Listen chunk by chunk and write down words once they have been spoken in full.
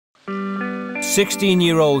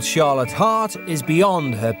16-year-old Charlotte Hart is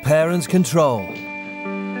beyond her parents' control.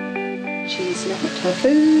 She's left her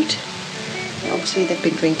food. Obviously they've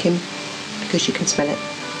been drinking because you can smell it.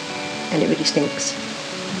 And it really stinks.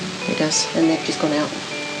 It does. And they've just gone out.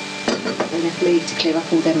 They left me to clear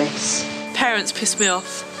up all their mess. Parents piss me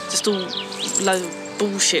off. Just all loads of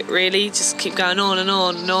bullshit, really. Just keep going on and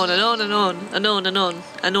on and on and on and on and on and on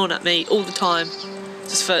and on at me all the time.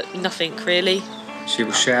 Just for nothing, really. She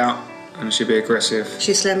will shout and she'll be aggressive.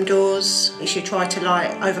 She slammed doors. She tried to,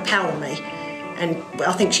 like, overpower me. And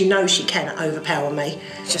I think she knows she can overpower me.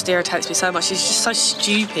 It just irritates me so much. She's just so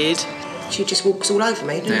stupid. She just walks all over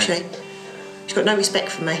me, doesn't she? She's got no respect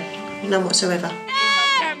for me. None whatsoever.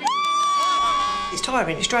 It's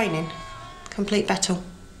tiring, it's draining. Complete battle.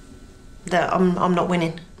 That I'm not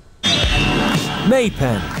winning.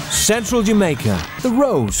 Maypen, Central Jamaica, the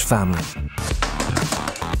Rose family.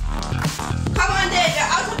 Come on, Dad, you're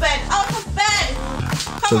out of bed, out of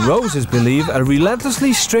bed! The Roses believe a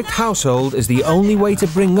relentlessly strict household is the only way to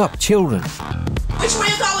bring up children. Which way are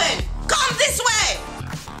you going? Come this way!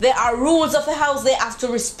 There are rules of the house. They have to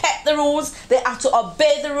respect the rules. They have to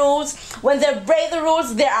obey the rules. When they break the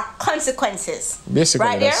rules, there are consequences. Basically,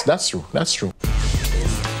 right that's true. That's true.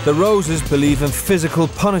 The Roses believe in physical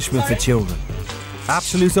punishment for children,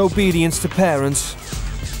 absolute obedience to parents,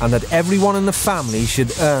 and that everyone in the family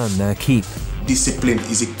should earn their keep. Discipline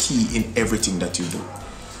is a key in everything that you do.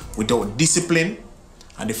 Without discipline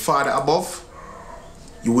and the Father above,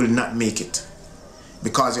 you will not make it.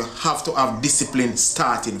 Because you have to have discipline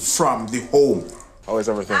starting from the home. How is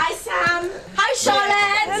everything? Hi, Sam. Hi,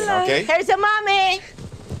 Charlotte. Hello. Okay. Here's your mommy.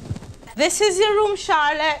 This is your room,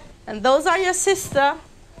 Charlotte. And those are your sister.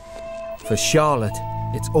 For Charlotte,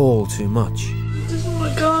 it's all too much. I just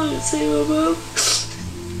want to go and see my mum.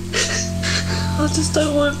 I just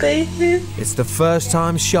don't want to be here. It's the first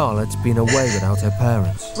time Charlotte's been away without her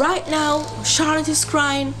parents. Right now, Charlotte is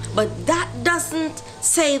crying, but that doesn't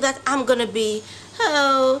say that I'm gonna be,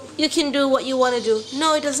 oh, you can do what you want to do.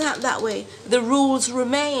 No, it doesn't happen that way. The rules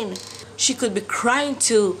remain. She could be crying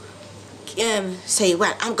to say,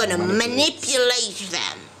 well, I'm gonna manipulate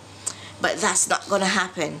them. But that's not gonna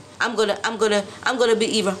happen. I'm gonna be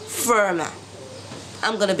even firmer.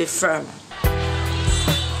 I'm gonna be firmer.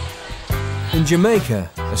 In Jamaica,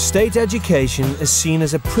 a state education is seen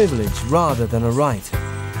as a privilege rather than a right.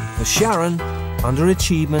 For Sharon,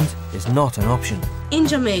 underachievement is not an option. In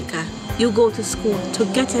Jamaica, you go to school to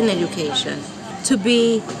get an education, to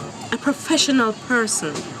be a professional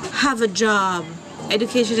person, have a job.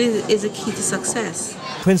 Education is a key to success.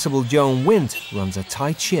 Principal Joan Wint runs a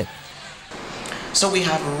tight ship. So we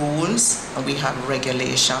have rules and we have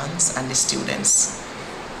regulations, and the students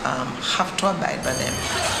have to abide by them.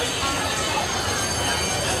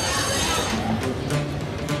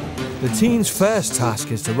 The teens' first task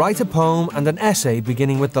is to write a poem and an essay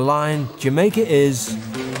beginning with the line, Jamaica is...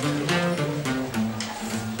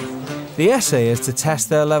 The essay is to test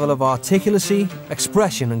their level of articulacy,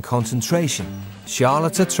 expression and concentration.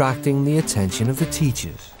 Charlotte's attracting the attention of the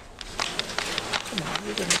teachers. Come on,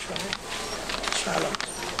 you're going to try. Charlotte.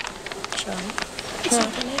 It's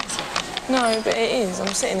not an exam. No, but it is. I'm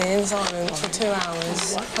sitting here in silence for 2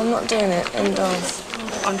 hours. I'm not doing it. End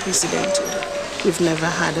of. Unprecedented. We've never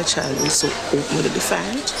had a child who's so openly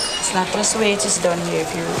defiant. It's not just the way it is done here.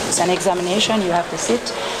 If it's an examination, you have to sit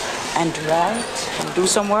and write and do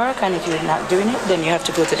some work, and if you're not doing it, then you have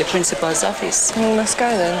to go to the principal's office. Let's go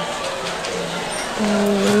then.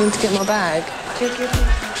 I need to get my bag. Take your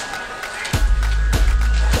time.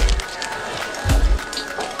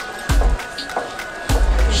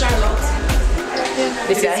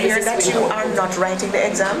 Did I hear that you are not writing the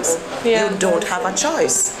exams? Yeah. You don't have a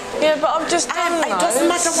choice. Yeah, but I've just done It doesn't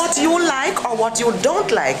matter what you like or what you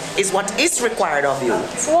don't like. It's what is required of you.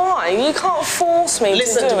 Why? You can't force me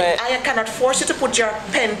Listen to do me. it. I cannot force you to put your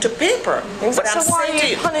pen to paper. But So why are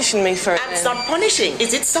you punishing me for it? I'm not punishing.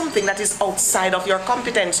 Is it something that is outside of your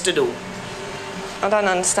competence to do? I don't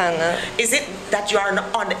understand that. Is it that you are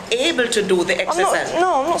unable to do the exercise? I'm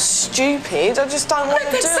not stupid. I just don't want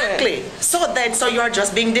to do it. Exactly. So you are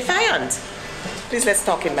just being defiant. Please, let's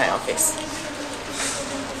talk in my office.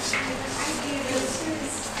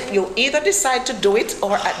 You either decide to do it,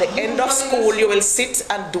 or at the end of school you will sit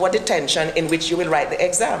and do a detention in which you will write the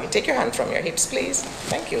exam. Take your hand from your hips, please.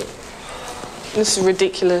 Thank you. This is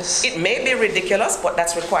ridiculous. It may be ridiculous, but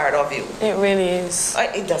that's required of you. It really is.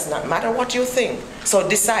 It does not matter what you think. So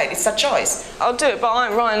decide. It's a choice. I'll do it, but I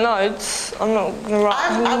ain't writing loads. I'm not going to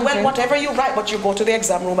write. Well, whatever you write, but you go to the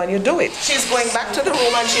exam room and you do it. She's going back to the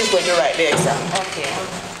room and she's going to write the exam. Okay.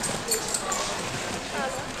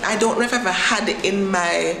 I don't know if I've ever had in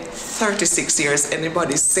my 36 years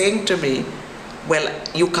anybody saying to me, well,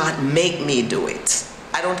 you can't make me do it.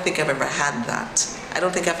 I don't think I've ever had that. I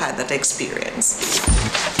don't think I've had that experience.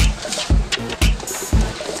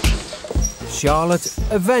 Charlotte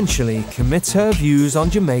eventually commits her views on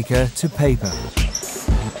Jamaica to paper.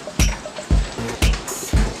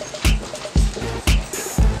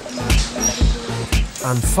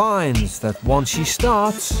 And finds that once she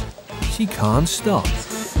starts, she can't stop.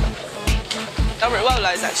 I wrote well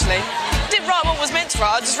loads actually. I didn't write what was meant to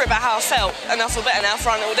write, I just wrote about how I felt, and I feel better now for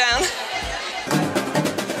writing it all down.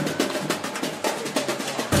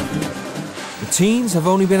 The teens have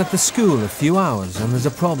only been at the school a few hours and there's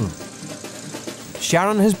a problem.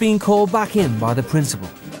 Sharon has been called back in by the principal.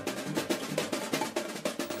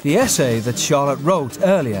 The essay that Charlotte wrote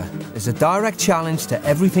earlier is a direct challenge to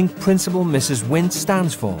everything Principal Mrs. Wint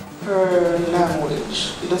stands for. Her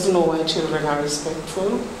language. She doesn't know why children are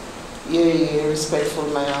respectful. Yeah, respectful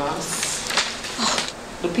my ass.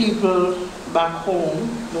 The people back home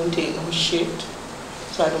don't take no shit,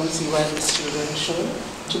 so I don't see why these children should.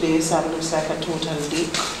 Today Sam looks like a total dick,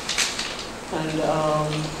 and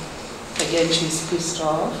again she's pissed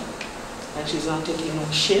off and she's not taking no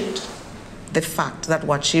shit. The fact that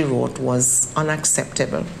what she wrote was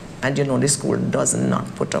unacceptable, and you know the school does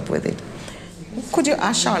not put up with it. Could you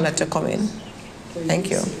ask Charlotte to come in? Thank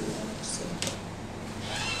you.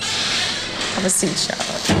 Have a seat,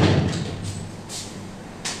 Charlotte.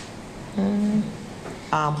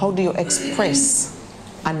 How do you express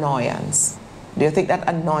annoyance? Do you think that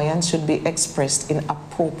annoyance should be expressed in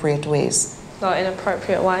appropriate ways? Not in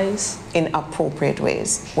appropriate ways. In appropriate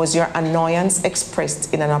ways. Was your annoyance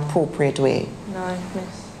expressed in an appropriate way? No, miss.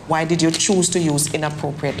 Why did you choose to use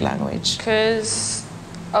inappropriate language? Because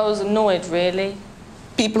I was annoyed, really.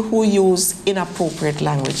 People who use inappropriate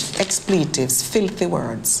language, expletives, filthy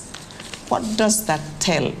words, what does that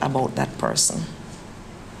tell about that person?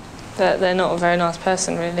 That they're not a very nice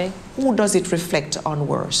person, really. Who does it reflect on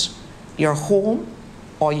worse? Your home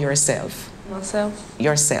or yourself? Myself.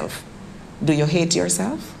 Yourself. Do you hate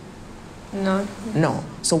yourself? No. No.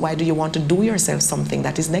 So why do you want to do yourself something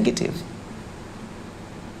that is negative?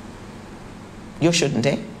 You shouldn't,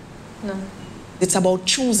 eh? No. It's about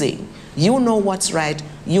choosing. You know what's right,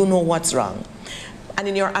 you know what's wrong. And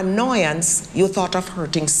in your annoyance, you thought of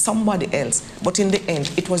hurting somebody else, but in the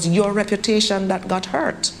end, it was your reputation that got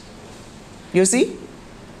hurt. You see?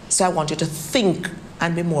 So I want you to think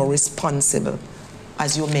and be more responsible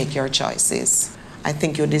as you make your choices. I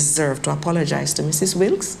think you deserve to apologize to Mrs.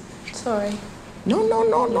 Wilkes. Sorry. No, no,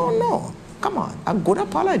 no, no, no. Come on, a good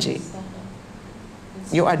apology.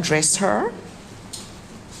 You addressed her.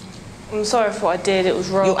 I'm sorry for what I did, it was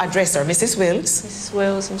wrong. You addressed her, Mrs. Wilkes. Mrs.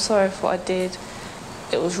 Wills, I'm sorry for what I did.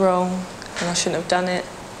 It was wrong, and I shouldn't have done it.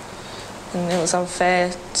 And it was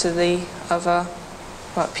unfair to the other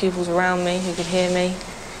pupils around me who could hear me.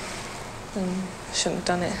 And I shouldn't have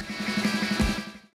done it.